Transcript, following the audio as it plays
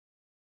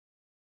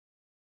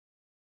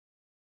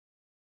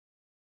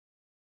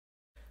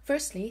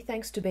Firstly,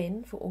 thanks to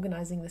Ben for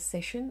organising this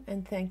session,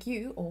 and thank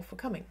you all for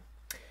coming.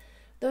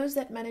 Those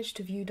that managed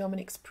to view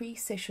Dominic's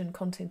pre-session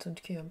content on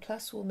QM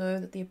Plus will know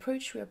that the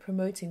approach we are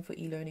promoting for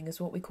e-learning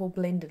is what we call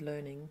blended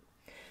learning.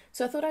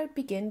 So I thought I would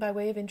begin by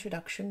way of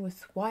introduction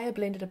with why a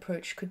blended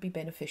approach could be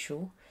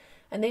beneficial,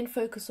 and then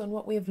focus on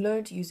what we have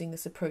learned using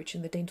this approach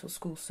in the dental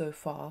school so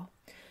far.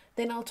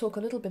 Then I'll talk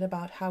a little bit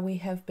about how we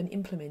have been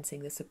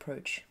implementing this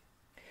approach.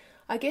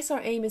 I guess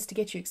our aim is to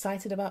get you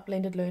excited about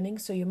blended learning,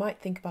 so you might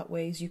think about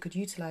ways you could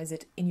utilize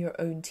it in your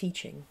own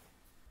teaching.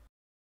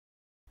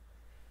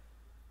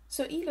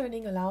 So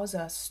e-learning allows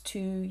us to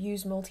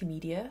use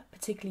multimedia,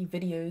 particularly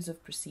videos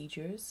of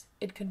procedures.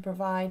 It can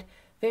provide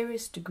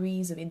various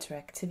degrees of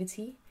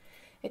interactivity.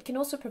 It can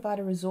also provide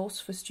a resource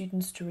for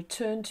students to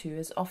return to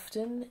as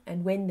often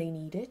and when they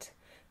need it.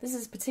 This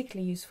is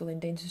particularly useful in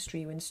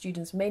dentistry when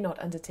students may not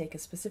undertake a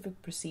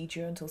specific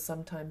procedure until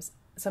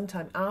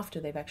sometime after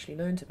they've actually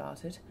learned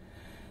about it.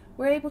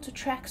 We're able to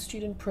track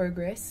student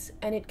progress,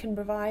 and it can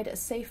provide a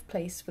safe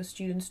place for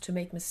students to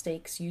make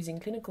mistakes using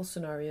clinical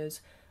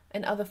scenarios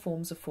and other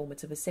forms of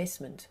formative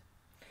assessment.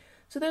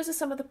 So those are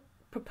some of the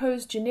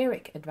proposed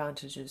generic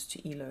advantages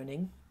to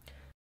e-learning.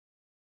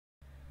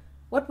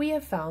 What we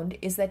have found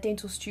is that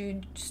dental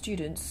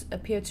students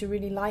appear to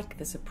really like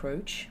this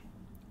approach.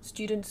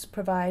 Students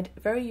provide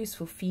very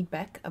useful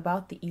feedback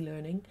about the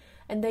e-learning,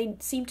 and they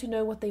seem to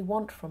know what they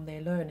want from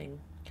their learning.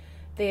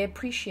 They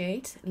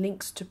appreciate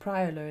links to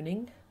prior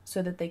learning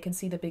so that they can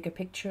see the bigger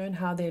picture and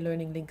how their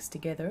learning links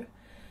together,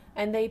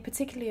 and they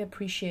particularly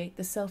appreciate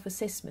the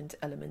self-assessment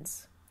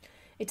elements.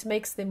 It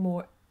makes them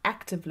more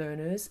active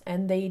learners,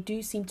 and they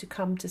do seem to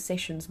come to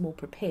sessions more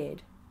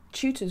prepared.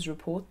 Tutors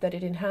report that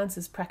it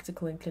enhances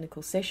practical and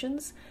clinical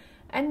sessions,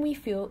 and we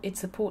feel it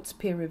supports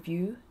peer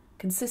review,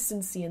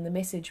 consistency in the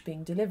message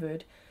being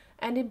delivered,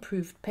 and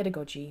improved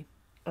pedagogy,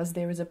 as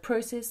there is a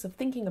process of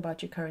thinking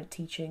about your current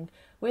teaching,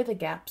 where the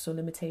gaps or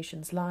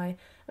limitations lie,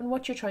 and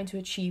what you're trying to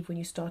achieve when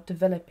you start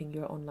developing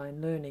your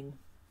online learning.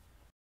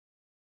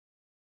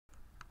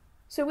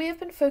 So we have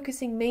been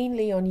focusing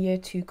mainly on Year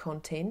 2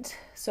 content,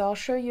 so I'll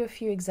show you a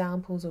few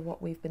examples of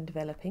what we've been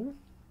developing.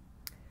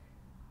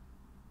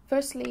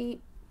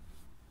 Firstly,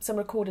 some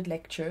recorded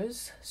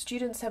lectures.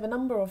 Students have a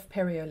number of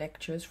perio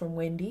lectures from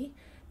Wendy.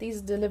 These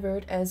are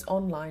delivered as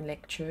online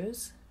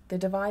lectures. They're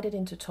divided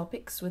into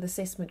topics with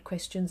assessment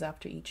questions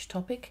after each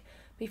topic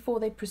before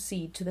they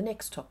proceed to the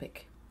next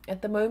topic.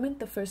 At the moment,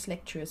 the first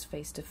lecture is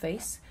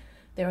face-to-face.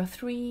 There are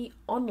 3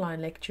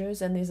 online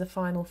lectures, and there's a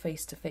final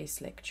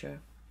face-to-face lecture.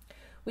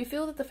 We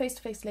feel that the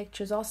face-to-face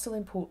lectures are still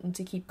important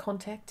to keep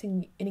contact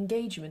and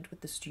engagement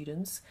with the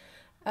students,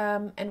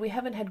 and we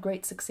haven't had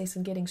great success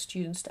in getting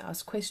students to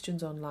ask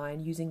questions online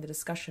using the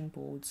discussion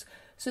boards,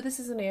 so this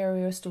is an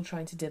area we're still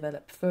trying to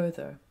develop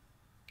further.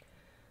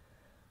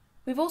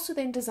 We've also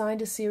then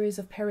designed a series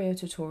of perio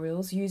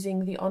tutorials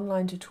using the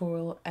online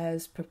tutorial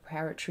as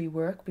preparatory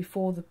work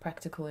before the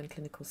practical and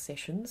clinical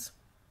sessions.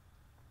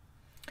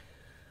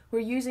 We're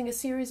using a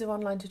series of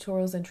online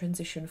tutorials in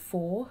Transition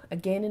 4,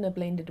 again in a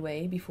blended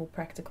way before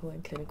practical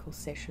and clinical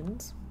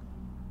sessions.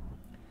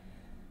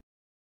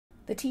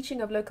 The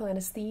teaching of local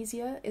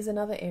anesthesia is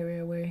another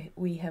area where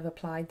we have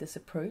applied this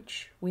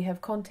approach. We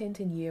have content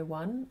in Year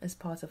 1 as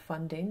part of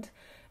FunDent,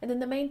 and then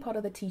the main part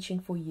of the teaching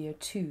for Year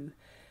 2.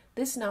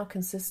 This now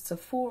consists of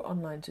 4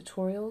 online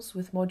tutorials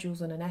with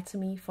modules on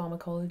anatomy,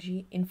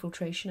 pharmacology,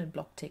 infiltration, and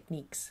block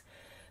techniques.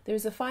 There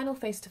is a final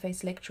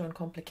face-to-face lecture on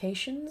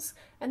complications,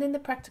 and then the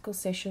practical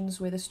sessions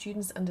where the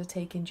students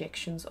undertake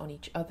injections on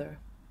each other.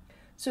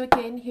 So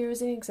again, here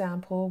is an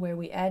example where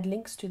we add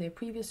links to their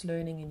previous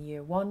learning in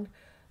Year 1,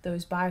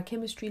 those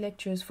biochemistry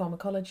lectures,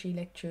 pharmacology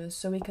lectures,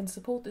 so we can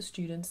support the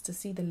students to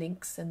see the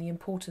links and the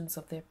importance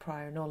of their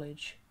prior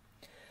knowledge.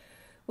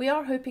 We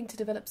are hoping to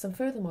develop some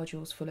further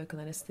modules for local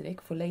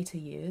anaesthetic for later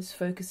years,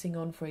 focusing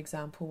on, for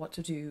example, what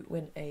to do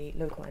when a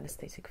local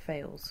anaesthetic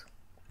fails.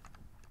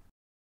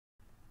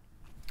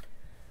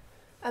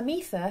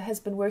 Amitha has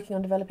been working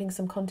on developing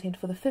some content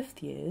for the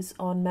 5th years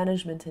on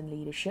management and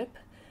leadership.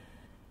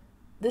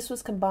 This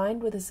was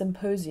combined with a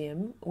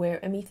symposium where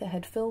Amitha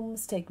had film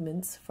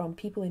segments from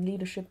people in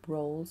leadership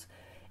roles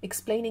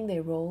explaining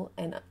their role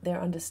and their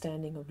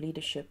understanding of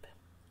leadership.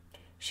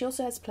 She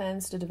also has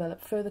plans to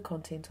develop further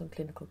content on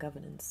clinical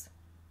governance.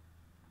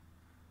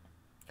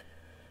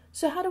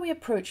 So how do we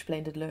approach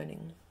blended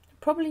learning?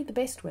 Probably the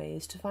best way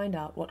is to find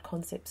out what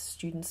concepts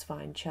students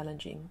find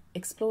challenging.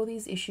 Explore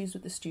these issues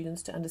with the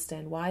students to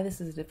understand why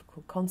this is a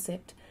difficult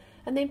concept,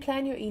 and then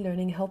plan your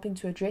e-learning helping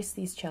to address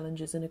these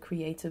challenges in a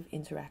creative,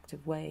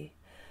 interactive way.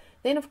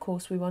 Then, of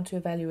course, we want to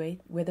evaluate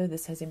whether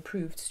this has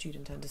improved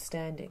student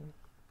understanding.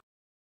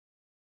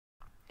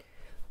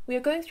 We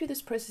are going through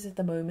this process at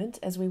the moment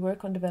as we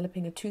work on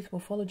developing a tooth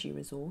morphology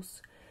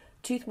resource.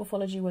 Tooth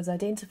morphology was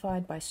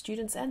identified by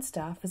students and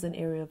staff as an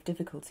area of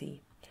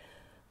difficulty.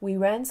 We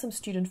ran some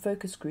student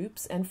focus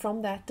groups and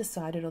from that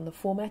decided on the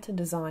format and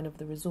design of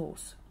the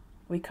resource.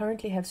 We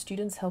currently have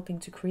students helping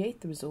to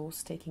create the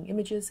resource, taking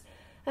images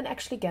and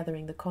actually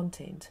gathering the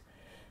content.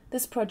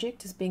 This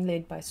project is being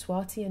led by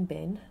Swati and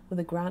Ben with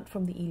a grant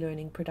from the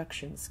e-learning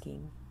production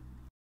scheme.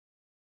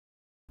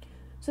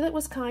 So that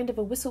was kind of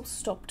a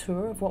whistle-stop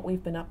tour of what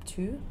we've been up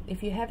to.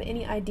 If you have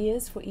any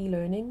ideas for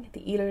e-learning,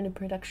 the e-learning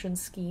production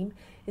scheme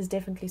is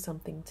definitely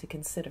something to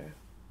consider.